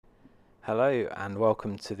Hello and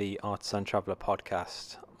welcome to the Artisan Traveller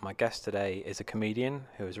podcast. My guest today is a comedian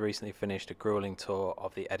who has recently finished a grueling tour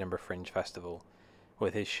of the Edinburgh Fringe Festival.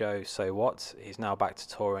 With his show So What, he's now back to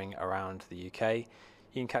touring around the UK.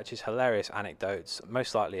 You can catch his hilarious anecdotes,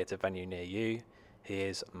 most likely at a venue near you. He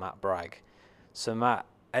is Matt Bragg. So Matt,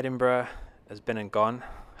 Edinburgh has been and gone.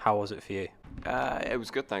 How was it for you? It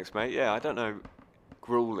was good, thanks, mate. Yeah, I don't know.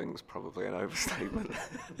 Grueling's probably an overstatement.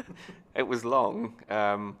 It was long,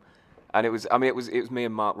 and it was me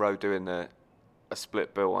and Mark Rowe doing a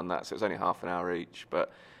split bill on that, so it was only half an hour each.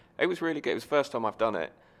 But it was really good. It was the first time I've done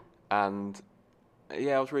it, and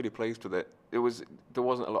yeah, I was really pleased with it. There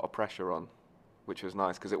wasn't a lot of pressure on, which was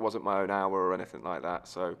nice because it wasn't my own hour or anything like that.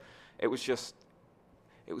 So it was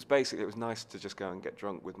nice to just go and get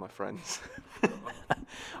drunk with my friends.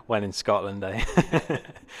 When in Scotland, eh?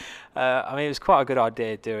 It was quite a good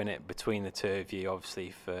idea doing it between the two of you,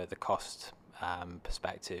 obviously for the cost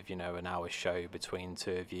perspective, an hour's show between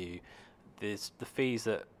two of you. The fees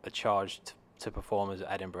that are charged to performers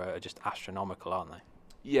at Edinburgh are just astronomical, aren't they?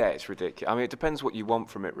 Yeah, it's ridiculous. It depends what you want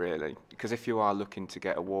from it, really. Because if you are looking to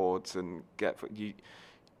get awards and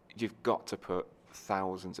you've got to put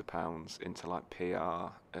thousands of pounds into like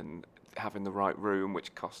PR and having the right room,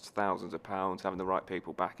 which costs thousands of pounds, having the right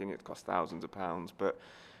people backing it costs thousands of pounds. But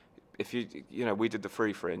if we did the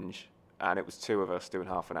free fringe and it was two of us doing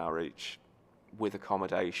half an hour each with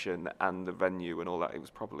accommodation and the venue and all that, it was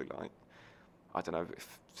probably like, I don't know,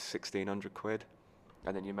 1,600 quid.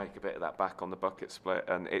 And then you make a bit of that back on the bucket split.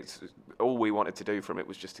 And it's all we wanted to do from it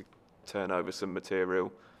was just to turn over some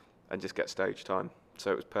material and just get stage time.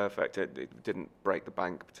 So it was perfect. It didn't break the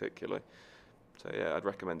bank particularly. So yeah, I'd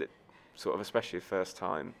recommend it, sort of, especially first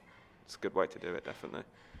time. It's a good way to do it, definitely.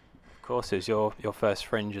 Of course, it was your first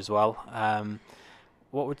Fringe as well.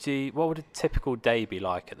 What would a typical day be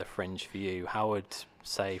like at the Fringe for you? How would,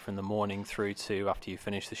 say, from the morning through to after you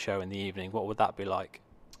finish the show in the evening, what would that be like?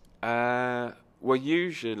 Well,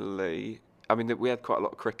 usually, we had quite a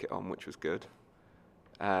lot of cricket on, which was good.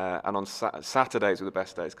 And on Saturdays were the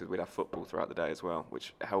best days because we'd have football throughout the day as well,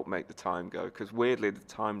 which helped make the time go. Because weirdly, the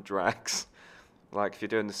time drags. Like if you're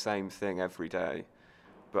doing the same thing every day,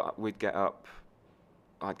 but I'd get up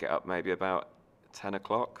maybe about 10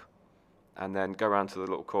 o'clock, and then go around to the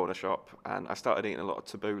little corner shop, and I started eating a lot of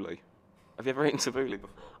tabbouleh. Have you ever eaten tabbouleh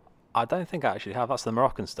before? I don't think I actually have. That's the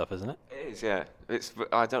Moroccan stuff, isn't it? It is, yeah.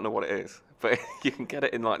 I don't know what it is, but you can get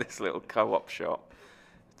it in like this little co-op shop.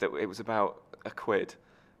 It was about £1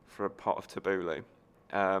 for a pot of tabbouleh.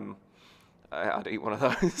 I'd eat one of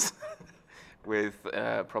those with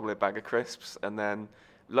probably a bag of crisps, and then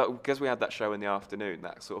because we had that show in the afternoon,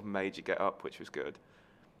 that sort of made you get up, which was good.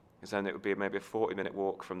 Because then it would be maybe a 40-minute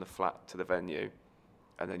walk from the flat to the venue,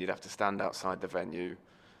 and then you'd have to stand outside the venue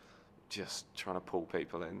just trying to pull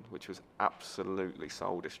people in, which was absolutely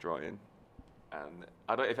soul-destroying. And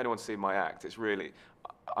I don't know if anyone's seen my act. It's really,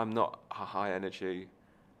 I'm not a high energy.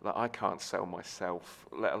 Like I can't sell myself,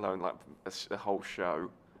 let alone like a whole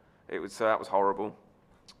show. So that was horrible.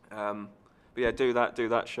 But yeah, do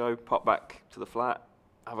that show, pop back to the flat,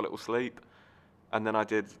 have a little sleep, and then I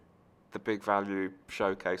did the big value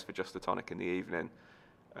showcase for Just a Tonic in the evening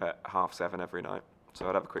at 7:30 every night. So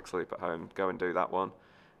I'd have a quick sleep at home, go and do that one,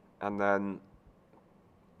 and then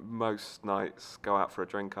most nights go out for a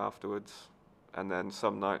drink afterwards, and then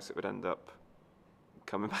some nights it would end up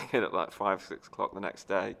coming back in at like 5-6 o'clock the next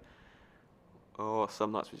day, or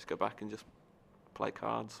some nights we just go back and just play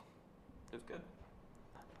cards. It was good.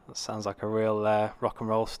 That sounds like a real rock and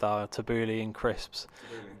roll style, tabbouleh and crisps.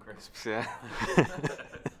 Tabbouleh and crisps, yeah.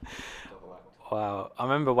 Wow, I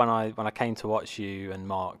remember when I came to watch you and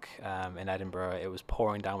Mark in Edinburgh, it was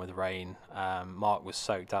pouring down with rain. Mark was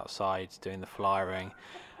soaked outside doing the flyering,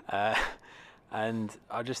 and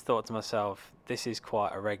I just thought to myself, this is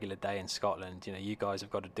quite a regular day in Scotland. You guys have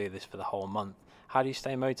got to do this for the whole month. How do you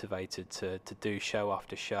stay motivated to do show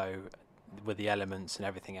after show with the elements and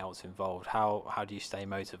everything else involved? How do you stay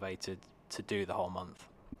motivated to do the whole month?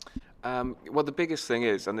 Well, the biggest thing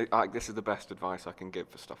is, and this is the best advice I can give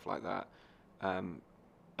for stuff like that,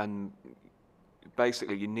 and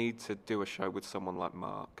basically you need to do a show with someone like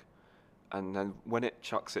Mark, and then when it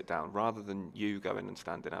chucks it down, rather than you going and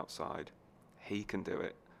standing outside, he can do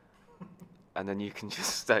it, and then you can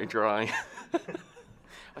just stay dry.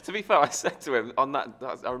 To be fair, I said to him on that,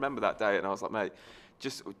 I remember that day, and I was like, mate,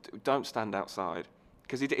 just don't stand outside,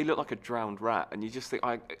 because he looked like a drowned rat, and you just think,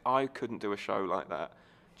 I couldn't do a show like that.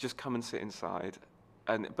 Just come and sit inside.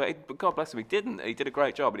 But God bless him, he didn't. He did a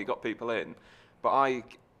great job, and he got people in. But I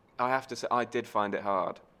have to say, I did find it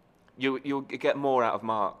hard. You'll get more out of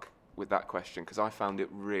Mark with that question, because I found it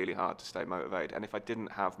really hard to stay motivated. And if I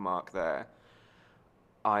didn't have Mark there,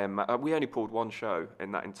 we only pulled one show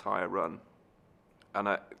in that entire run.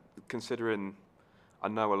 And considering I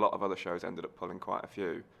know a lot of other shows ended up pulling quite a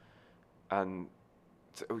few. And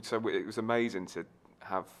so it was amazing to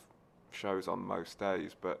have shows on most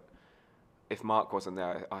days. But if Mark wasn't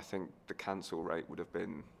there, I think the cancel rate would have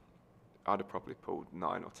been, I'd have probably pulled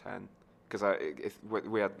 9 or 10. Because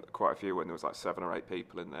we had quite a few when there was like 7 or 8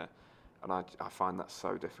 people in there. And I find that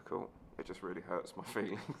so difficult. It just really hurts my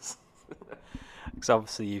feelings. Because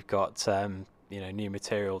obviously you've got new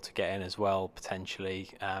material to get in as well, potentially,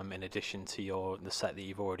 in addition to the set that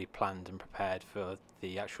you've already planned and prepared for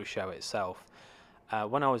the actual show itself.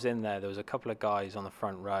 When I was in there was a couple of guys on the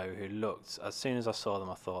front row who looked, as soon as I saw them,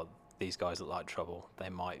 I thought, these guys look like trouble. They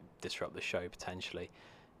might disrupt the show potentially.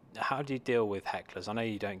 How do you deal with hecklers? I know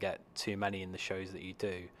you don't get too many in the shows that you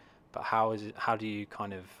do, but how do you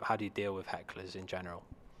deal with hecklers in general?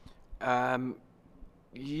 I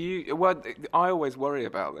always worry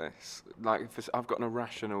about this. Like, I've got an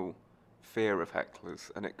irrational fear of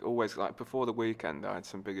hecklers, and it always, like, before the weekend, I had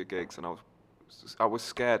some bigger gigs, and I was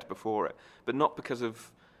scared before it, but not because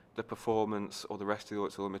of the performance or the rest of the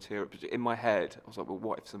audience or the material. But in my head, I was like, well,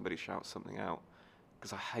 what if somebody shouts something out?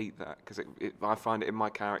 Because I hate that. Because I find it in my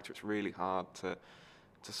character, it's really hard to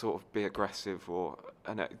sort of be aggressive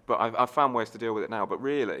but I've found ways to deal with it now. But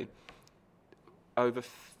really, over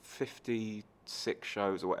 56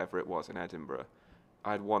 shows or whatever it was in Edinburgh,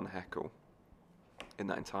 I had one heckle in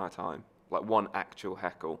that entire time. Like, one actual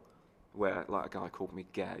heckle where, like, a guy called me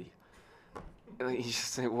gay. And you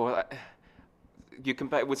just think, well, you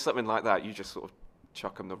compare with something like that, you just sort of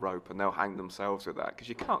chuck them the rope and they'll hang themselves with that, because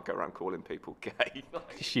you can't go around calling people gay.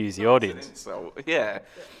 Just use the audience. So yeah.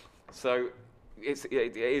 So it's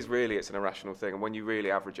an irrational thing, and when you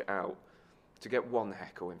really average it out, to get one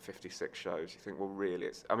heckle in 56 shows, you think, well, really,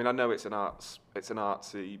 I know it's an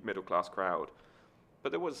artsy middle class crowd,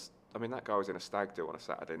 but that guy was in a stag do on a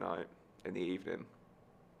Saturday night in the evening.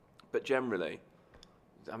 But generally,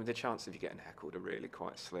 the chances of you getting heckled are really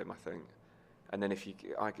quite slim, I think. And then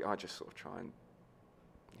I just sort of try and,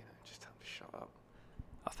 just tell them to shut up.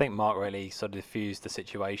 I think Mark really sort of diffused the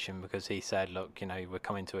situation, because he said, look, we're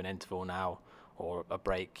coming to an interval now, or a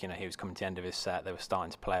break. He was coming to the end of his set. They were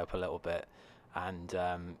starting to play up a little bit, and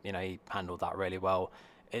he handled that really well.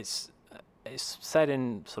 It's said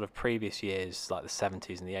in sort of previous years, like the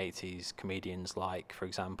 70s and the 80s, comedians like, for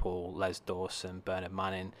example, Les Dawson, Bernard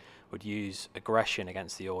Manning, would use aggression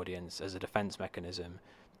against the audience as a defence mechanism.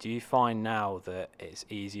 Do you find now that it's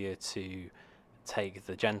easier to take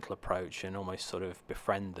the gentle approach and almost sort of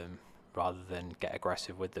befriend them rather than get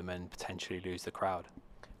aggressive with them and potentially lose the crowd?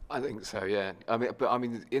 I think so, yeah. In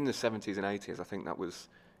the 70s and 80s, I think that was,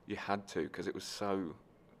 you had to, because it was so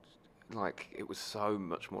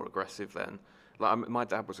much more aggressive then. Like, my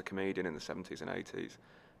dad was a comedian in the 70s and 80s,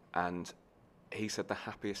 and he said the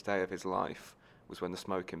happiest day of his life was when the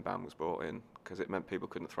smoking ban was brought in, because it meant people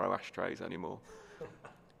couldn't throw ashtrays anymore.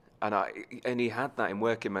 And he had that in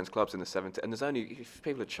working men's clubs in the 70s. And if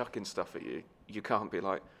people are chucking stuff at you, you can't be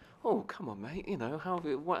like, oh, come on, mate,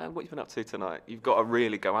 what have you been up to tonight? You've got to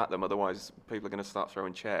really go at them, otherwise people are going to start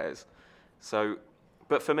throwing chairs. So,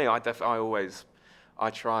 but for me, I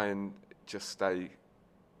try and just stay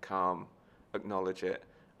calm, acknowledge it,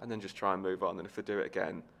 and then just try and move on. And if they do it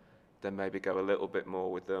again, then maybe go a little bit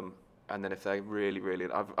more with them. And then if they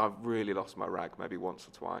I've really lost my rag maybe once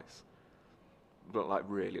or twice. But like,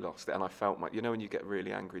 really lost it, and I felt when you get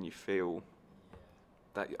really angry and you feel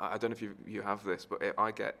that, I don't know if you have this, but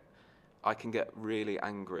I can get really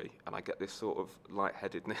angry and I get this sort of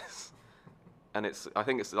lightheadedness, and I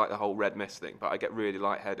think it's like the whole red mist thing, but I get really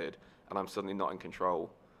lightheaded and I'm suddenly not in control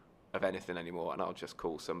of anything anymore, and I'll just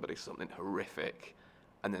call somebody something horrific,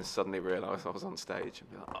 and then suddenly realise I was on stage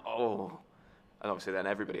and be like, oh, and obviously then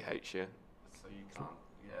everybody hates you, so you can't.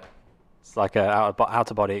 It's like a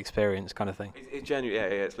out-of-body experience kind of thing. It's genuinely,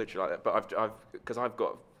 yeah, it's literally like that.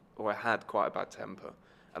 But I had quite a bad temper,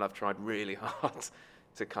 and I've tried really hard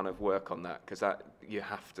to kind of work on that, because I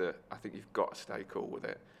think you've got to stay cool with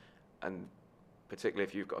it. And particularly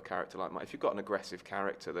if you've got a character like mine, if you've got an aggressive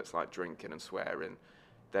character that's like drinking and swearing,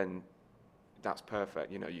 then that's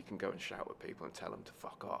perfect. You can go and shout at people and tell them to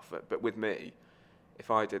fuck off. But with me,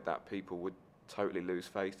 if I did that, people would totally lose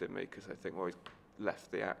faith in me, because they think, well, he's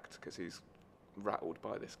left the act because he's rattled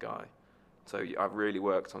by this guy. So I've really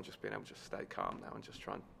worked on just being able to just stay calm now and just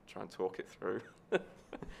try and talk it through.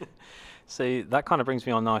 So that kind of brings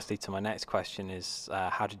me on nicely to my next question is,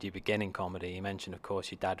 how did you begin in comedy? You mentioned, of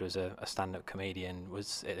course, your dad was a stand-up comedian.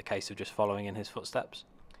 Was it a case of just following in his footsteps?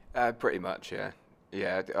 Pretty much, yeah.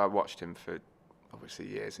 Yeah, I watched him for obviously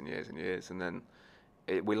years and years and years, and then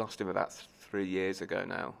we lost him about 3 years ago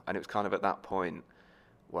now, and it was kind of at that point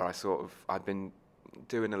where I'd been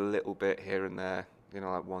doing a little bit here and there,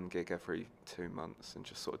 like one gig every 2 months, and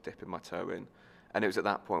just sort of dipping my toe in, and it was at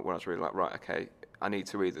that point where I was really like, right, okay, I need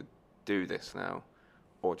to either do this now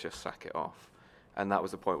or just sack it off, and that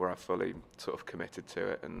was the point where I fully sort of committed to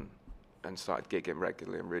it and started gigging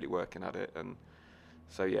regularly and really working at it, and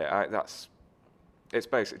so yeah, it's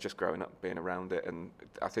basically just growing up, being around it, and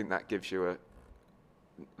I think that gives you a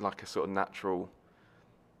sort of natural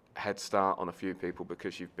head start on a few people,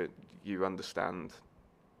 because you understand,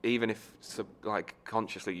 even if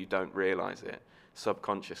consciously you don't realise it,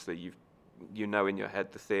 subconsciously you know in your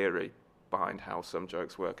head the theory behind how some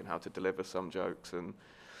jokes work and how to deliver some jokes, and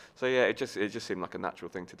so yeah, it just seemed like a natural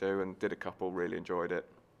thing to do, and did a couple, really enjoyed it,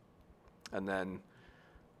 and then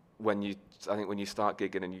when you start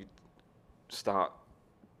gigging and you start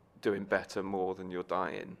doing better more than you're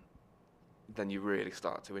dying, then you really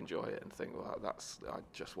start to enjoy it and think, well, I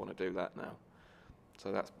just want to do that now.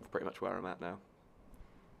 So that's pretty much where I'm at now.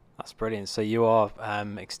 That's brilliant. So you are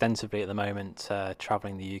extensively at the moment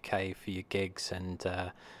travelling the UK for your gigs, and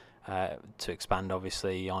to expand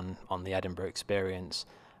obviously on the Edinburgh experience.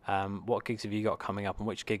 What gigs have you got coming up, and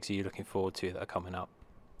which gigs are you looking forward to that are coming up?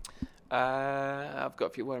 I've got a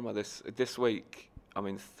few. Where am I this week? I'm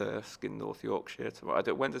in Thirsk in North Yorkshire tomorrow.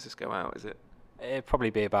 When does this go out? Is it? It'll probably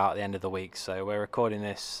be about the end of the week. So we're recording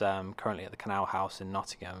this currently at the Canal House in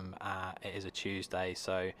Nottingham. It is a Tuesday,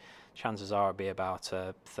 so chances are it'll be about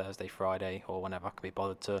Thursday, Friday, or whenever I can be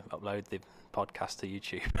bothered to upload the podcast to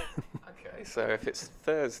YouTube. Okay, so if it's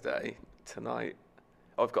Thursday tonight,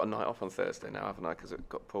 I've got a night off on Thursday now, haven't I? Because it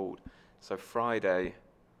got pulled. So Friday,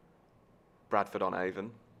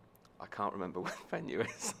 Bradford-on-Avon. I can't remember what the venue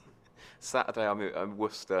is. Saturday I'm in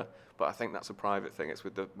Worcester, but I think that's a private thing. It's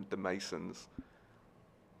with the Masons,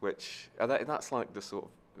 which that's like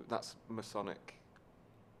that's Masonic.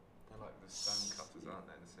 They're like the stonecutters, aren't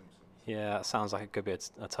they, in The Simpsons? Yeah, that sounds like it could be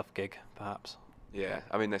a tough gig, perhaps. Yeah,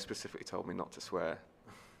 I mean they specifically told me not to swear.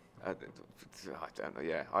 I don't know.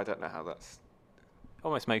 Yeah, I don't know how that's.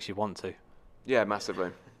 Almost makes you want to. Yeah,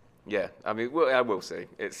 massively. Yeah, I mean, we'll see.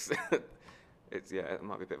 It's it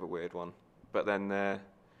might be a bit of a weird one, but then.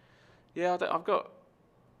 Yeah,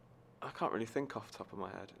 I can't really think off the top of my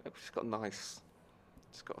head. I've just got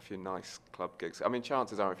a few nice club gigs. I mean,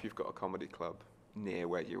 chances are if you've got a comedy club near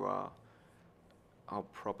where you are, I'll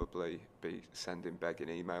probably be begging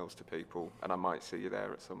emails to people, and I might see you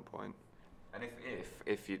there at some point. And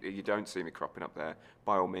if you don't see me cropping up there,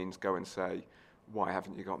 by all means go and say, why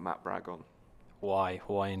haven't you got Matt Bragg on? Why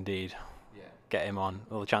indeed? Yeah. Get him on.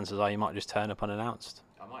 Well, the chances are you might just turn up unannounced.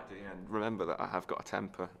 I might do, yeah. And remember that I have got a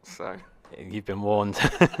temper, so... You've been warned.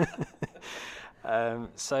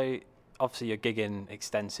 So, obviously you're gigging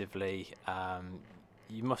extensively.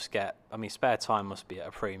 You must get... I mean, spare time must be at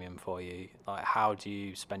a premium for you. Like, how do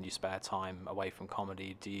you spend your spare time away from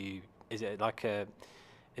comedy? Is it like an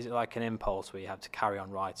impulse where you have to carry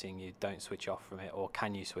on writing, you don't switch off from it, or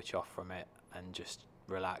can you switch off from it and just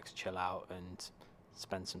relax, chill out, and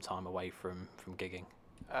spend some time away from gigging?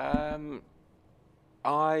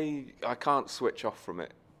 I can't switch off from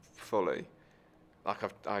it fully. Like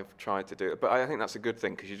I've tried to do it, but I think that's a good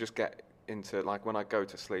thing, because you just get into, like, when I go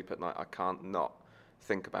to sleep at night, I can't not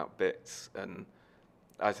think about bits, and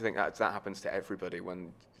I think that happens to everybody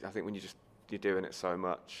when you're doing it so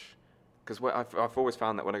much. Because I've always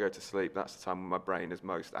found that when I go to sleep, that's the time when my brain is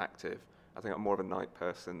most active. I think I'm more of a night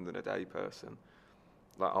person than a day person.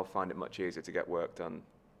 Like, I'll find it much easier to get work done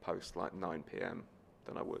post like 9 p.m.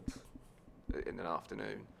 than I would in an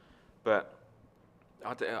afternoon. But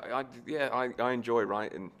I enjoy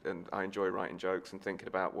writing, and I enjoy writing jokes and thinking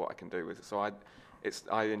about what I can do with it. So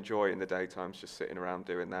I enjoy in the daytimes just sitting around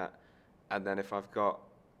doing that. And then if I've got,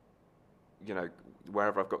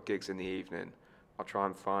 wherever I've got gigs in the evening, I'll try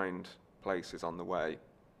and find places on the way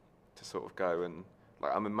to sort of go, and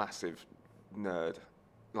like, I'm a massive nerd.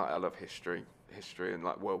 Like, I love history and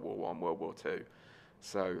like World War I, World War II.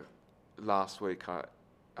 So last week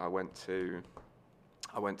I went to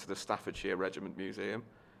the Staffordshire Regiment Museum,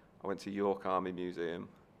 I went to York Army Museum,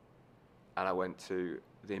 and I went to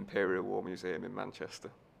the Imperial War Museum in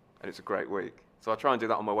Manchester, and it's a great week. So I try and do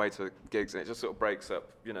that on my way to gigs, and it just sort of breaks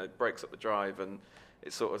up the drive, and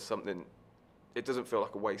it's sort of something. It doesn't feel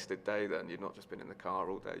like a wasted day then. You've not just been in the car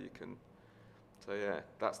all day. You can. So yeah,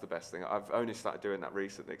 that's the best thing. I've only started doing that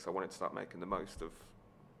recently because I wanted to start making the most of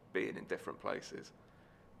being in different places.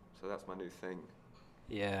 So that's my new thing.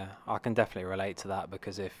 Yeah, I can definitely relate to that,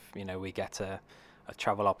 because if we get a a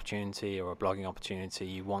travel opportunity or a blogging opportunity,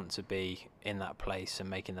 you want to be in that place and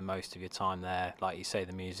making the most of your time there, like you say,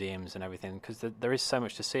 the museums and everything, because there is so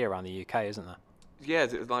much to see around the UK, isn't there? Yeah,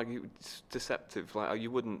 it's deceptive. Like you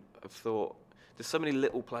wouldn't have thought. There's so many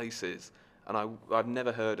little places, and I've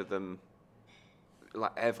never heard of them,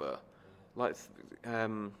 like ever. Like I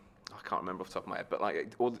can't remember off the top of my head, but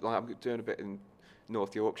I'm doing a bit in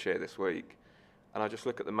North Yorkshire this week, and I just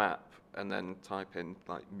look at the map and then type in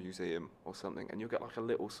like museum or something, and you'll get like a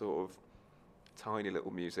little sort of tiny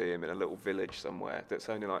little museum in a little village somewhere that's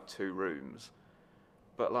only like 2 rooms.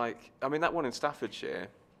 But like, I mean, that one in Staffordshire,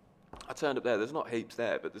 I turned up there. There's not heaps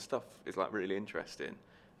there, but the stuff is like really interesting.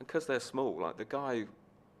 And because they're small, like the guy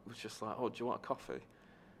was just like, "Oh, do you want a coffee?"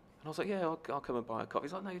 And I was like, "Yeah, I'll come and buy a coffee."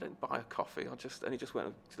 He's like, "No, you don't buy a coffee. And he just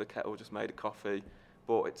went to the kettle, just made a coffee,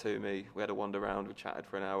 brought it to me. We had a wander around. We chatted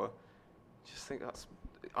for an hour. Just think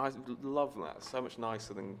I love that. It's so much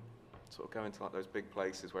nicer than sort of going to like those big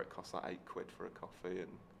places where it costs like £8 for a coffee, and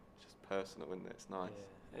it's just personal, isn't it? It's nice.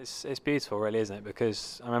 Yeah. It's beautiful, really, isn't it?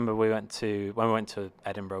 Because I remember when we went to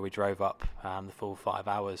Edinburgh, we drove up the full 5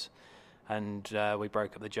 hours, and we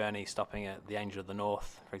broke up the journey stopping at the Angel of the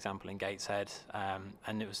North, for example, in Gateshead,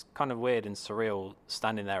 and it was kind of weird and surreal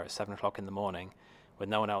standing there at 7 o'clock in the morning with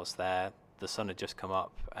no one else there. The sun had just come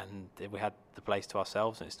up, and we had the place to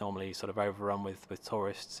ourselves, and it's normally sort of overrun with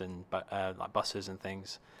tourists and like buses and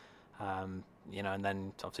things. And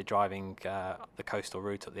then obviously driving the coastal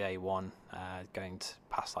route up the A1, going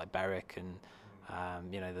past like Berwick and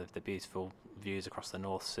the beautiful views across the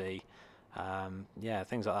North Sea.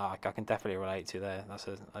 Things like that I can definitely relate to there. That's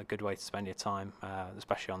a good way to spend your time,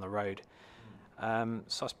 especially on the road.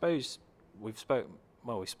 So I suppose we've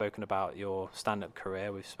spoken about your stand-up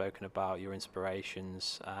career, we've spoken about your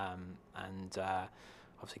inspirations, and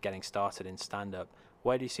obviously getting started in stand-up.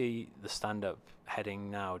 Where do you see the stand-up heading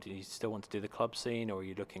now? Do you still want to do the club scene, or are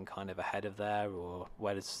you looking kind of ahead of there, or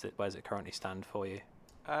where does it currently stand for you?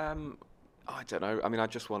 I don't know. I mean,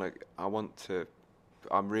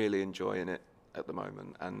 I'm really enjoying it at the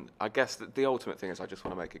moment, and I guess the ultimate thing is I just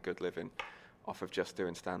want to make a good living off of just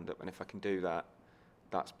doing stand-up, and if I can do that,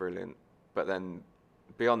 that's brilliant. But then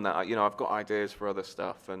beyond that, I've got ideas for other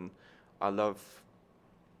stuff, and I love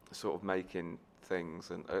sort of making things,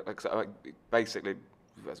 and basically,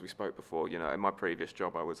 as we spoke before, in my previous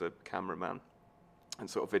job I was a cameraman and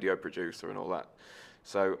sort of video producer and all that.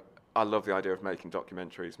 So I love the idea of making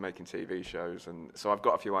documentaries, making TV shows, and so I've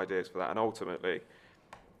got a few ideas for that, and ultimately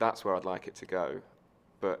that's where I'd like it to go.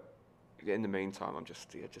 But in the meantime, I'm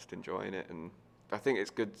just enjoying it, and I think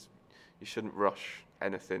it's good. You shouldn't rush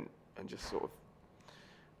anything, and just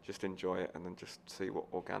enjoy it, and then just see what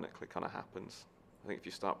organically kind of happens. I think if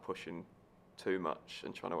you start pushing too much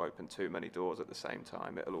and trying to open too many doors at the same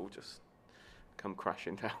time, it'll all just come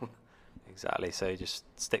crashing down. Exactly. So just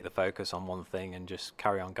stick the focus on one thing and just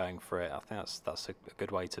carry on going for it. I think that's a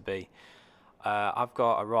good way to be. I've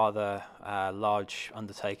got a rather large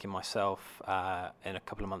undertaking myself. In a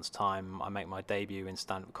couple of months' time, I make my debut in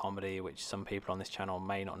stand-up comedy, which some people on this channel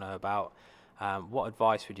may not know about. What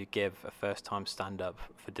advice would you give a first-time stand-up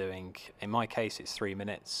for doing? In my case, it's 3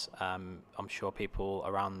 minutes. I'm sure people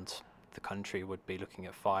around the country would be looking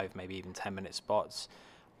at 5, maybe even 10-minute spots.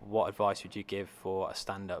 What advice would you give for a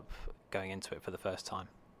stand-up going into it for the first time?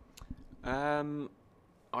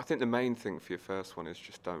 I think the main thing for your first one is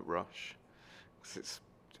just don't rush, because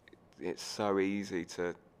it's so easy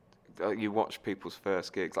to you watch people's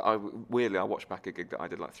first gigs. I watched back a gig that I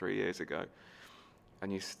did like 3 years ago,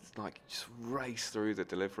 and you just race through the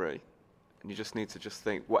delivery, and you just need to just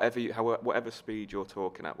think whatever speed you're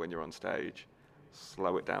talking at when you're on stage,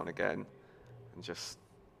 slow it down again, and just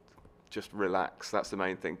relax. That's the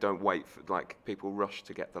main thing. Don't wait for, like, people rush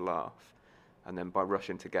to get the laugh, and then by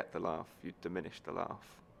rushing to get the laugh, you diminish the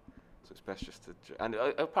laugh. So it's best just to. And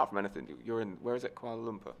apart from anything, you're in, where is it? Kuala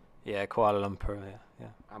Lumpur. Yeah, Kuala Lumpur. Yeah.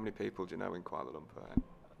 How many people do you know in Kuala Lumpur?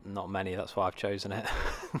 Not many. That's why I've chosen it.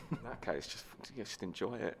 In that case, just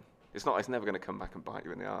enjoy it. It's never going to come back and bite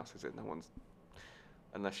you in the arse, is it?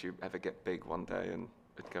 Unless you ever get big one day and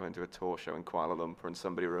go into a tour show in Kuala Lumpur and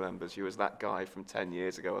somebody remembers you as that guy from 10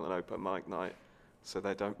 years ago on an open mic night, so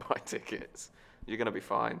they don't buy tickets. You're going to be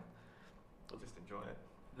fine. I'll just enjoy it.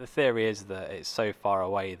 The theory is that it's so far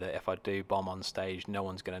away that if I do bomb on stage, no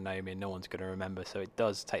one's going to know me and no one's going to remember, so it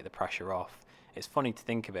does take the pressure off. It's funny to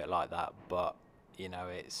think of it like that, but it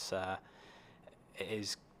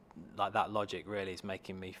is like that logic really is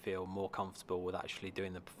making me feel more comfortable with actually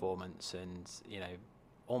doing the performance, and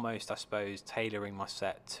almost, I suppose, tailoring my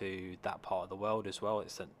set to that part of the world as well.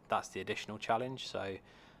 That's the additional challenge. So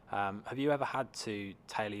Have you ever had to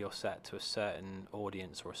tailor your set to a certain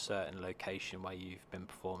audience or a certain location where you've been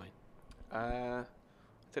performing? I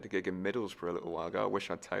did a gig in Middlesbrough a little while ago. I wish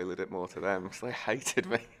I'd tailored it more to them because they hated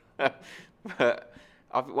me. But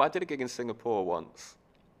I did a gig in Singapore once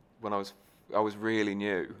when I was really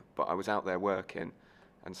new, but I was out there working,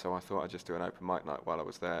 and so I thought I'd just do an open mic night while I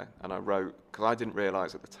was there. And I wrote, because I didn't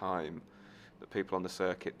realise at the time that people on the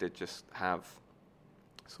circuit did just have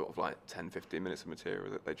sort of like 10, 15 minutes of material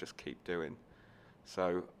that they just keep doing.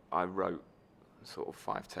 So I wrote sort of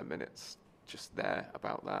 5, 10 minutes just there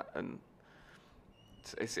about that, and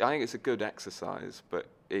I think it's a good exercise, but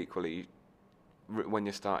equally, when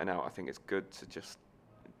you're starting out, I think it's good to just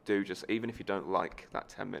even if you don't like that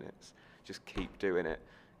 10 minutes, just keep doing it,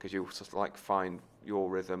 because you'll just like find your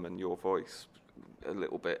rhythm and your voice a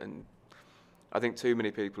little bit. And I think too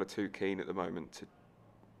many people are too keen at the moment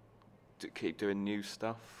to keep doing new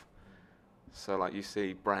stuff. So like you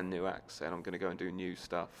see brand new acts saying, I'm going to go and do new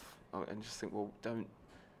stuff, and just think, well, don't,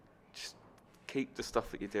 just keep the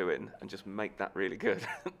stuff that you're doing and just make that really good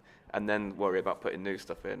and then worry about putting new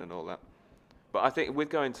stuff in and all that. But I think with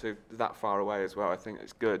going to that far away as well, I think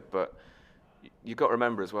it's good, but you've got to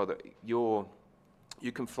remember as well that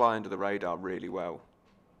you can fly under the radar really well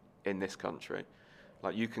in this country.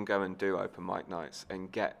 Like you can go and do open mic nights and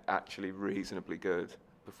get actually reasonably good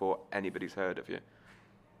before anybody's heard of you.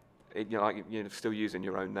 You're still using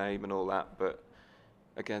your own name and all that, but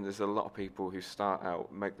again, there's a lot of people who start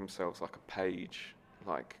out, make themselves like a page,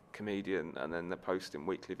 like comedian, and then they're posting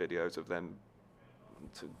weekly videos of them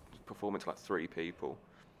to performing to like 3 people.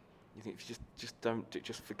 You think if you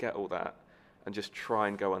just forget all that and just try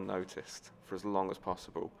and go unnoticed for as long as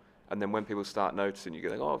possible. And then when people start noticing, you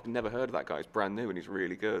go, oh, I've never heard of that guy. He's brand new and he's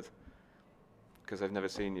really good, because they've never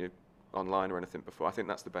seen you online or anything before. I think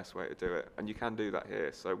that's the best way to do it, and you can do that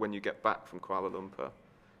here. So when you get back from Kuala Lumpur,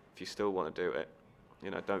 if you still want to do it,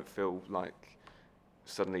 don't feel like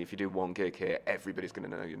suddenly if you do one gig here, everybody's going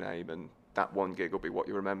to know your name, and that one gig will be what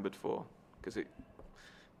you're remembered for, because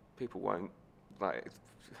people won't, like,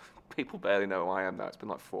 people barely know who I am now. It's been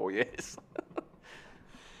like 4 years.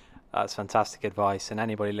 That's fantastic advice, and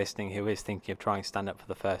anybody listening who is thinking of trying stand-up for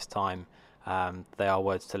the first time, they are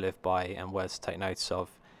words to live by and words to take notice of.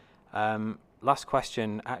 Last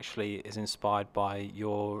question actually is inspired by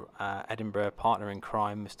your Edinburgh partner in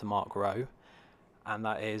crime, Mr. Mark Rowe, and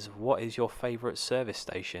that is, what is your favourite service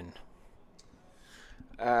station?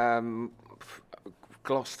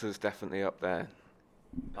 Gloucester's definitely up there.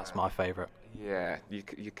 That's my favourite. Yeah,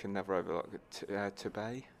 you can never overlook it.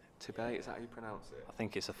 Tebay, is that how you pronounce it? I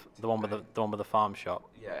think it's the one with the farm shop.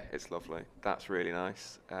 Yeah, it's lovely. That's really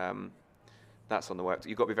nice. That's on the way.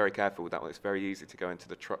 You've got to be very careful with that one. It's very easy to go into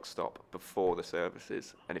the truck stop before the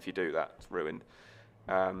services, and if you do that, it's ruined.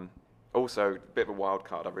 Also, a bit of a wild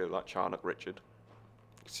card, I really like Charnock Richard.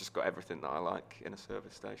 It's just got everything that I like in a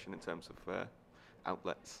service station in terms of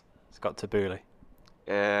outlets. It's got tabbouleh.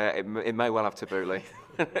 It may well have tabbouleh.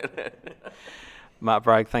 Matt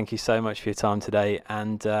Bragg, thank you so much for your time today,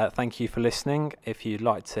 and thank you for listening. If you'd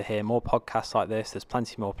like to hear more podcasts like this, there's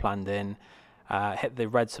plenty more planned in. Hit the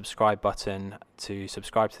red subscribe button to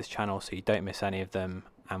subscribe to this channel so you don't miss any of them,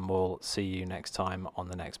 and we'll see you next time on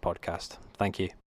the next podcast. Thank you.